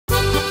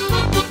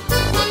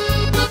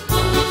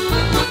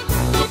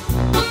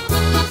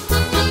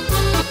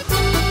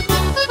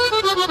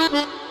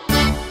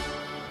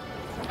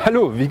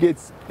Hallo, wie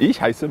geht's?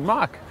 Ich heiße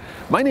Mark.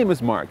 My name is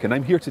Mark and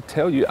I'm here to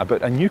tell you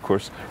about a new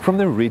course from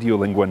the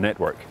Radiolingua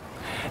Network.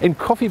 In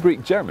Coffee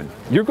Break German,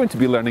 you're going to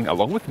be learning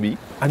along with me,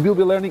 and we'll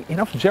be learning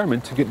enough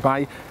German to get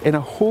by in a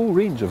whole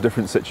range of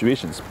different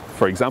situations.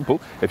 For example,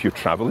 if you're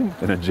travelling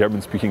in a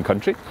German-speaking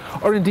country,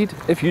 or indeed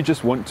if you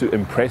just want to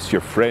impress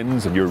your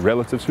friends and your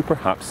relatives who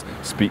perhaps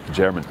speak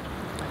German.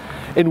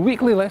 In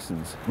weekly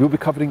lessons, we'll be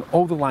covering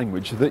all the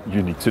language that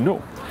you need to know,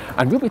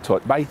 and we'll be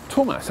taught by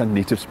Thomas, a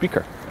native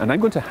speaker, and I'm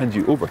going to hand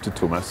you over to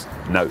Thomas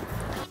now.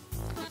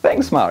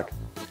 Thanks, Mark,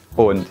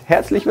 und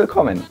herzlich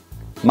willkommen.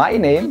 My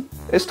name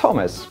is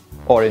Thomas,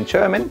 or in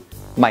German,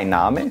 mein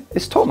Name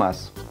ist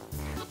Thomas.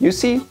 You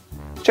see,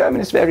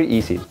 German is very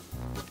easy.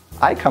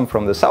 I come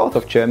from the south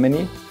of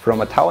Germany,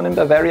 from a town in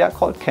Bavaria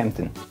called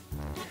Kempten.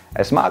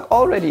 As Mark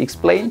already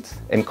explained,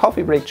 in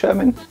Coffee Break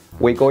German,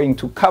 we're going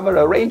to cover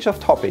a range of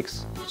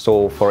topics.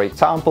 So, for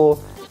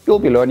example, you'll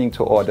be learning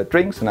to order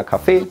drinks in a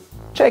cafe,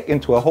 check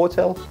into a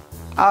hotel,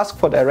 ask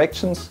for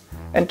directions,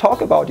 and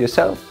talk about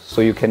yourself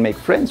so you can make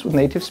friends with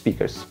native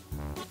speakers.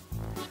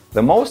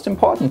 The most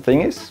important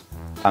thing is,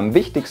 am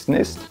wichtigsten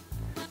ist,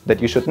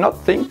 that you should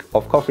not think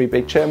of Coffee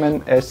Break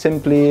German as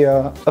simply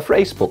a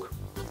phrase book.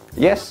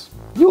 Yes,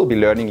 you'll be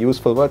learning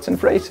useful words and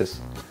phrases,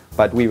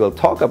 but we will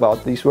talk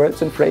about these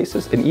words and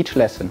phrases in each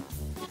lesson.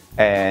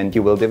 And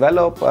you will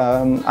develop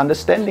an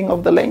understanding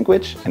of the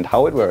language and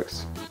how it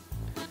works.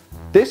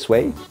 This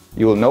way,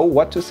 you will know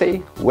what to say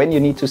when you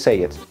need to say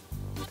it.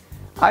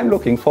 I'm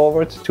looking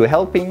forward to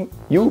helping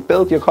you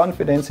build your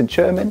confidence in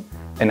German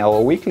in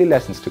our weekly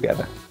lessons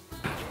together.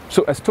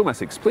 So, as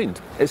Thomas explained,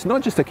 it's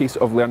not just a case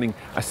of learning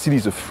a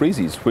series of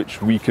phrases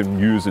which we can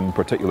use in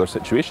particular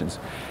situations.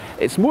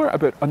 It's more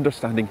about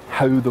understanding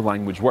how the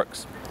language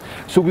works.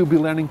 So we'll be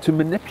learning to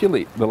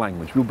manipulate the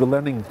language, we'll be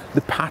learning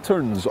the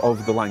patterns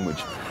of the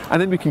language,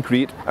 and then we can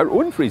create our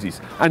own phrases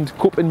and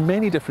cope in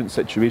many different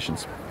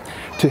situations.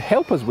 To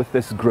help us with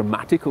this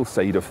grammatical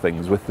side of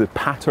things, with the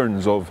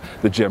patterns of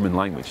the German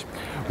language,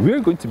 we're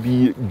going to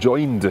be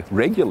joined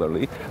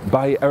regularly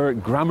by our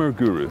grammar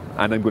guru,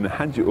 and I'm going to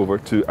hand you over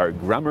to our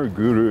grammar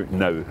guru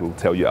now, who'll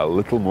tell you a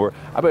little more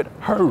about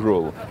her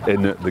role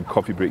in the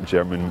Coffee Break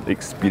German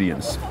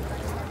experience.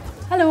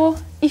 Hallo,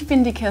 ich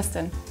bin die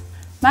Kirsten.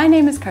 My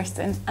name is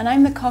Kirsten and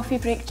I'm the Coffee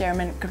Break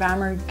German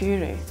grammar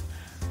guru.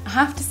 I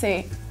have to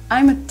say,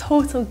 I'm a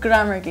total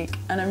grammar geek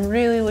and I'm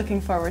really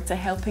looking forward to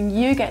helping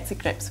you get to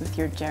grips with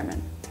your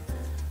German.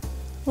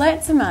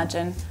 Let's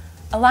imagine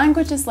a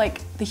language is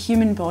like the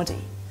human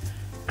body.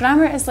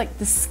 Grammar is like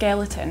the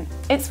skeleton.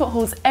 It's what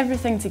holds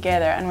everything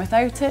together, and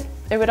without it,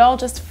 it would all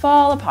just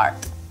fall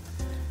apart.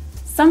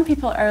 Some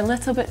people are a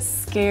little bit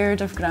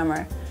scared of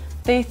grammar.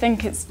 They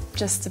think it's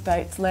just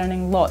about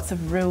learning lots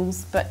of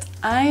rules, but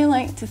I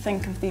like to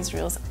think of these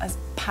rules as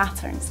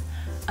patterns.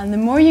 And the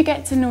more you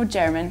get to know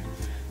German,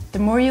 the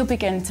more you'll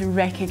begin to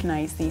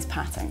recognise these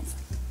patterns.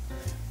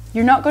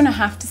 You're not going to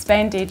have to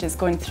spend ages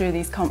going through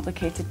these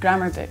complicated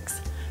grammar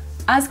books.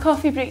 As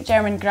Coffee Break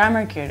German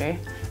grammar guru,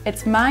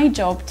 it's my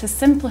job to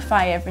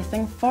simplify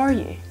everything for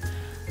you.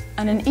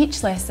 And in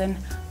each lesson,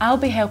 I'll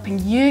be helping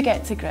you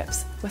get to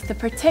grips with the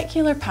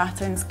particular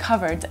patterns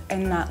covered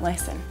in that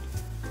lesson.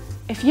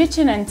 If you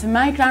tune in to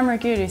my Grammar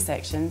Guru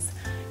sections,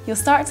 you'll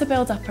start to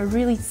build up a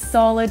really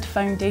solid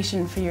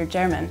foundation for your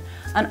German,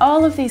 and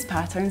all of these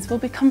patterns will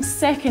become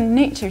second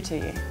nature to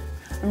you.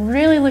 I'm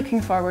really looking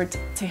forward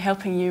to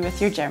helping you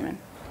with your German.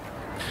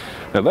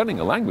 Now, learning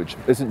a language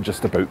isn't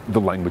just about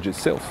the language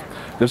itself.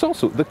 There's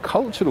also the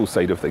cultural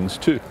side of things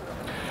too.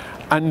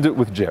 And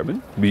with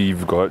German,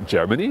 we've got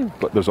Germany,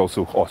 but there's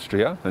also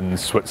Austria and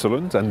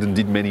Switzerland and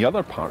indeed many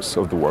other parts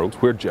of the world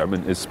where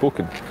German is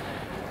spoken.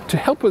 To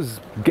help us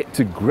get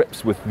to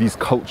grips with these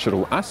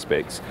cultural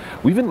aspects,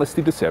 we've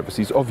enlisted the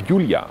services of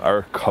Julia,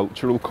 our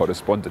cultural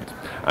correspondent.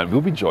 And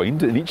we'll be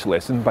joined in each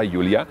lesson by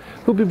Julia,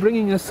 who'll be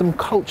bringing us some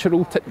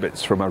cultural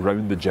tidbits from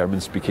around the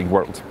German-speaking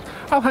world.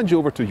 I'll hand you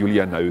over to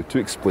Julia now to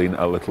explain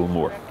a little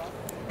more.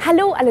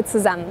 Hallo alle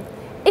zusammen.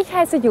 Ich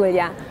heiße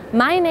Julia.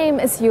 My name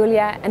is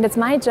Julia and it's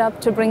my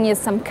job to bring you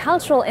some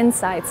cultural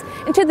insights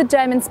into the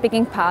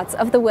German-speaking parts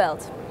of the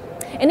world.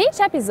 In each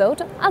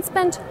episode, I'll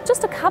spend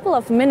just a couple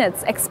of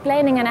minutes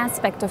explaining an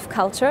aspect of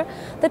culture,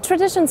 the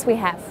traditions we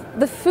have,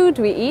 the food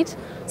we eat,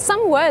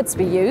 some words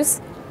we use,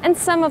 and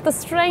some of the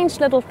strange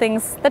little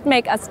things that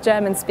make us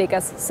German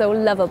speakers so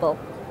lovable.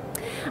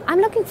 I'm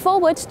looking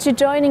forward to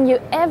joining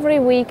you every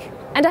week,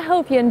 and I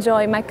hope you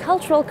enjoy my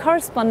cultural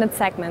correspondent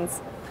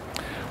segments.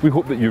 We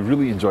hope that you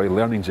really enjoy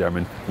learning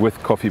German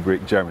with Coffee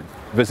Break German.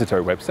 Visit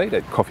our website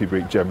at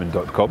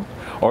coffeebreakgerman.com,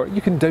 or you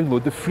can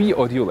download the free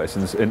audio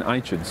lessons in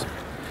iTunes.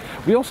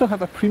 We also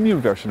have a premium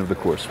version of the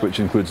course, which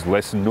includes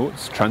lesson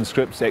notes,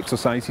 transcripts,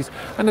 exercises,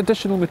 and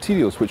additional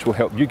materials which will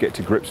help you get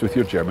to grips with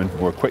your German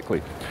more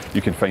quickly.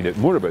 You can find out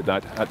more about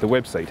that at the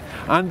website.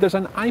 And there's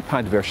an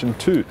iPad version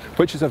too,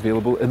 which is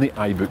available in the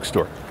iBook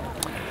store.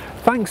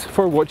 Thanks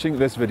for watching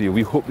this video.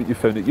 We hope that you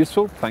found it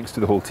useful. Thanks to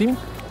the whole team.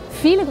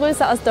 Viele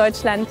Grüße aus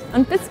Deutschland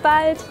und bis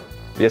bald!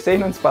 Wir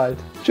sehen uns bald.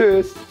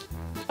 Tschüss!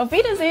 Auf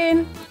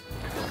Wiedersehen!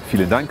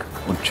 Vielen Dank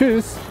und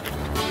tschüss!